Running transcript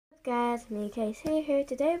guys, me Case here.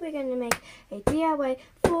 Today we're going to make a DIY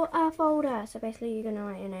for our folder. So basically you're going to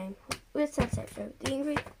write your name with Sunset. So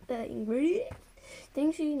the ingredients,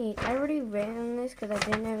 things you need. I already written this because I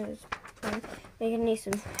didn't know it was fun. You're going to need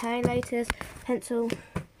some highlighters, pencil,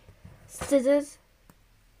 scissors,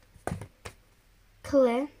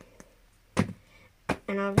 clear,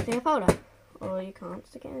 and obviously a folder. Or you can't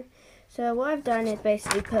stick it in. So what I've done is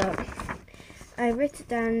basically I wrote it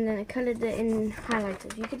down and then I coloured it in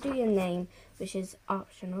highlighters. You could do your name, which is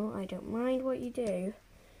optional. I don't mind what you do,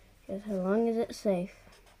 just as long as it's safe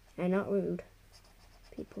and not rude.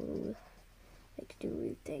 People like to do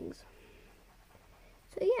rude things.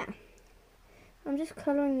 So yeah, I'm just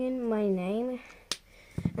colouring in my name,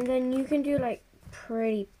 and then you can do like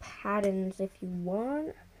pretty patterns if you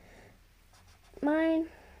want. Mine,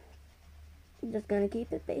 I'm just gonna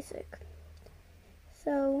keep it basic.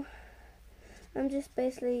 So I'm just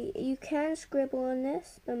basically, you can scribble on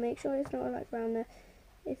this, but make sure it's not like around there.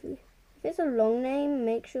 If it's a long name,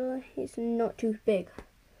 make sure it's not too big,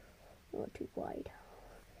 not too wide.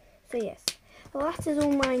 So yes, well that is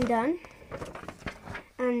all mine done.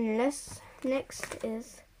 And next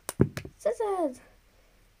is scissors.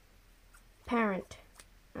 Parent.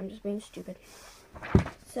 I'm just being stupid.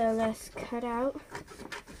 So let's cut out.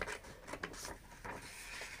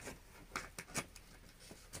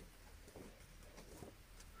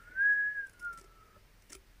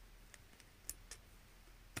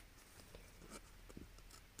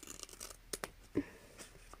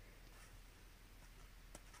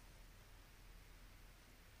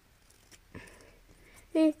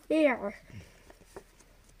 Here.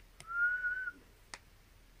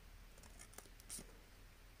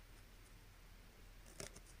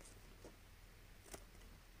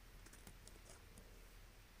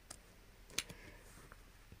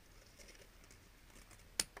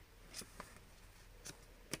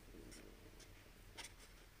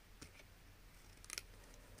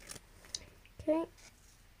 Okay.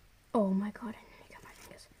 Oh my god, I nearly cut my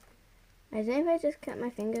fingers. As if I just cut my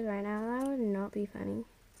fingers right now, that would not be funny.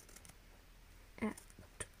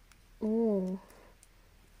 Oh,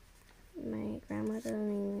 my grandma doesn't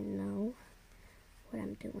even know what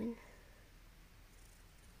I'm doing.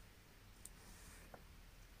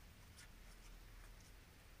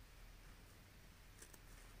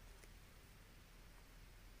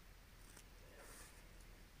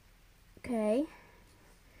 Okay,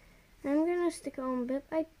 I'm gonna stick it on bit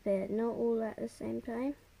by bit, not all at the same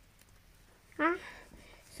time.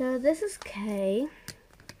 So this is K.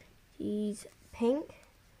 He's pink.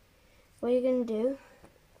 What you're gonna do,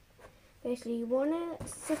 basically you wanna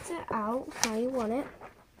set it out how you want it.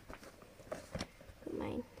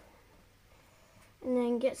 Mine. And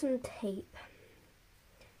then get some tape.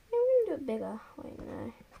 I'm gonna do it bigger. Wait,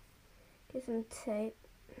 no. Get some tape.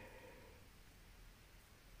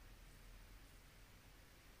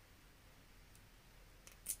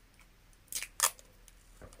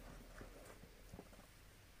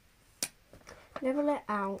 Level it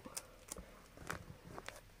out,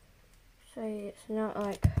 so it's not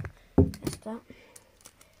like messed up.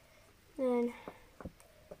 Then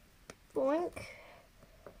boink,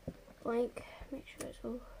 boink, make sure it's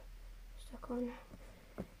all stuck on.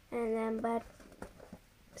 And then bad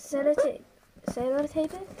sellotape it,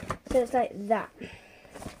 so it's like that.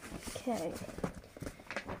 Okay,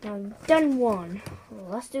 now I've done one,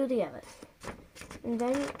 let's do the other. And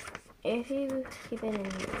then if you keep it in,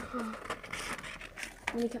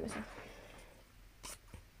 let me cut myself.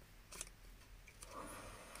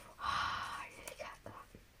 I really cut that.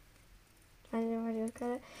 I didn't know how to cut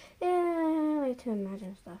it. Yeah, I like to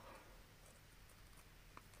imagine stuff.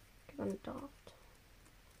 Because I'm daft.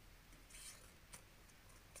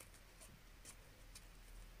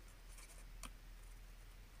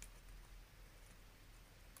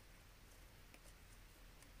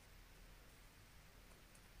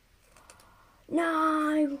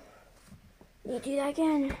 No! You do that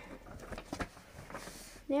again.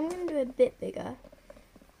 Now I'm going to do a bit bigger.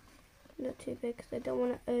 Not too big because I don't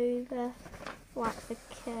want to over whack the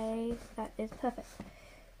K. That is perfect.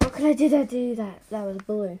 What could I do that do that? That was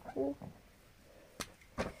blue. Ooh.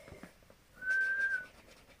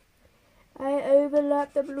 I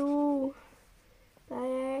overlapped the blue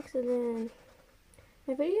by accident.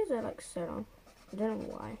 My videos are like so long. I don't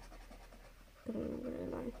know why. I don't know really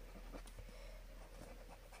long.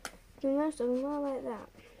 The most of them are like that.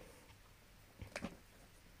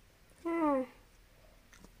 Ah.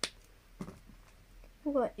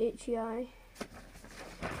 I've got itchy eye.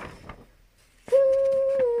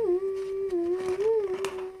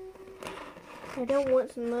 I don't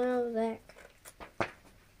want some more of that.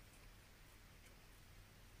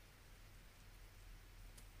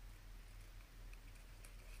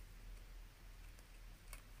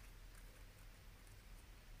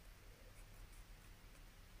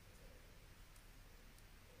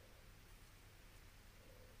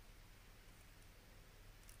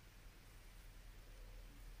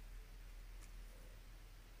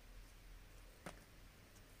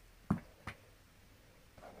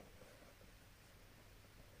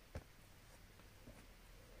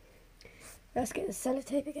 Let's get the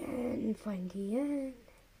sellotape again and find the end.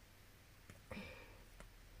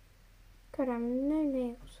 God, I have no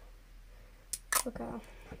nails. Look out.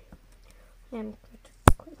 I'm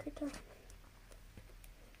quicker.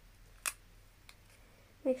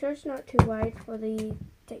 Make sure it's not too wide for the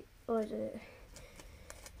tape, or is it?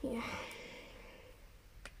 Yeah.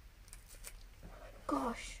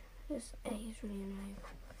 Gosh, this A is really annoying.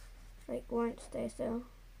 Like, won't stay still.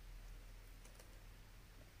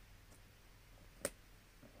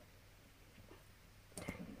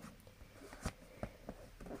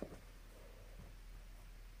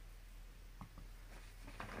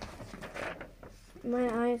 My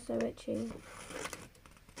eye is so itchy.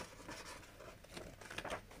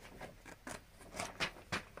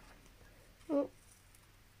 Oh.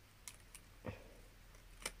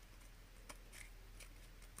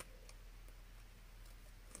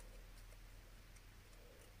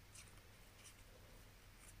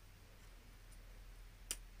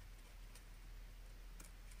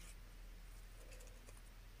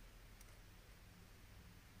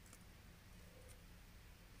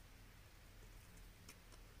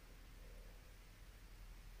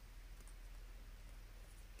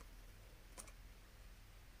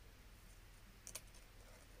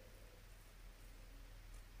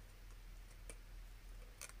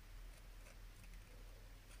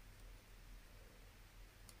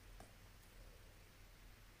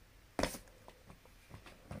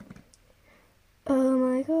 Oh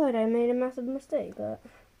my god, I made a massive mistake, but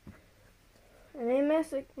I made a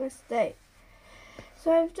massive mistake.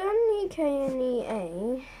 So I've done the K and the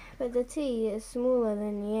A, but the T is smaller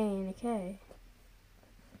than the A and the K.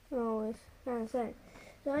 Oh, it's kind of same.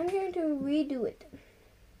 So I'm going to redo it.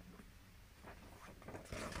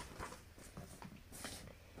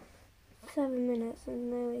 Seven minutes and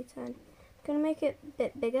nearly 10. I'm gonna make it a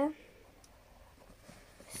bit bigger.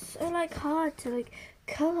 It's so like hard to like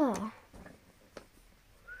color.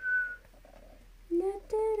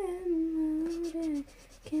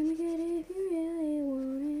 Can we get it if you really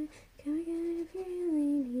want it? Can we get it if you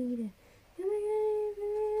really need it? Can we get it if you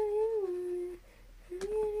really want it? Can we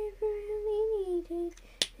get it if you really need it?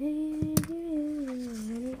 Can we get it if you really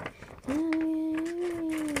want it? Can we get it if you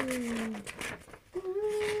really want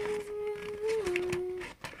it?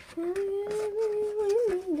 Can we get it if you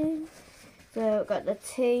really need it? So got the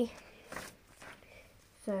T.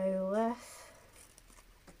 So left.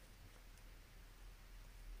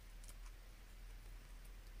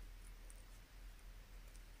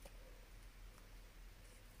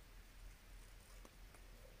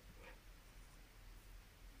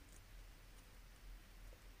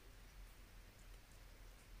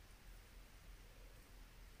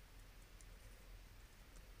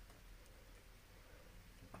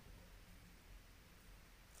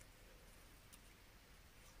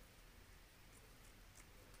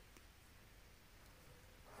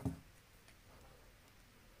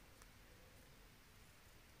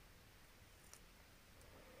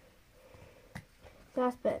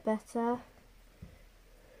 That's a bit better.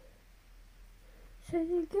 So it's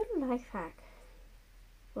a good life hack.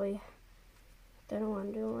 Oh yeah, don't know what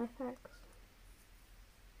I'm doing life hacks.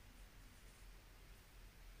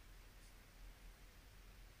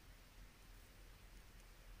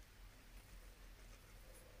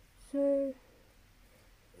 So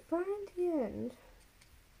find the end.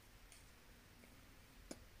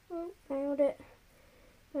 Oh, nailed it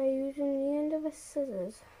by using the end of a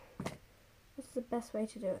scissors. That's the best way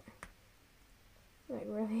to do it. Like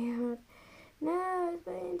really hard. No, it's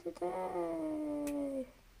playing today.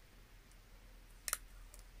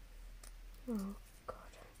 Oh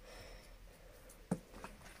god.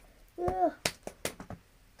 Ugh.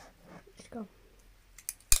 Just go.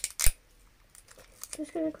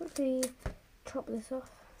 Just gonna quickly chop this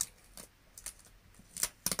off.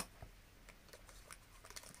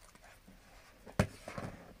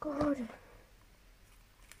 God.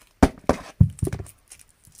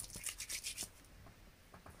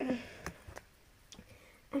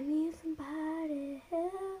 I need somebody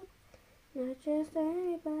help, not just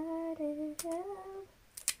anybody help.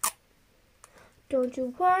 Don't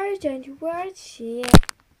you worry, shit.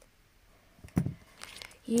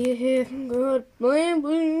 You hear good bling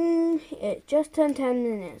bling. It just turned 10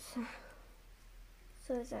 minutes.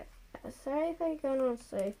 So it's like, sorry if I go on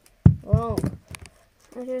so wrong.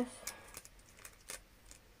 I just,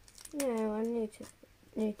 no, I'm new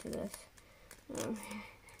to this.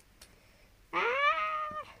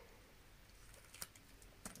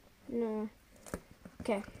 No.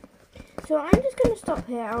 Okay. So I'm just going to stop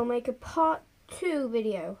here. I'll make a part 2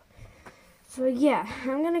 video. So yeah,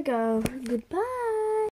 I'm going to go. Goodbye.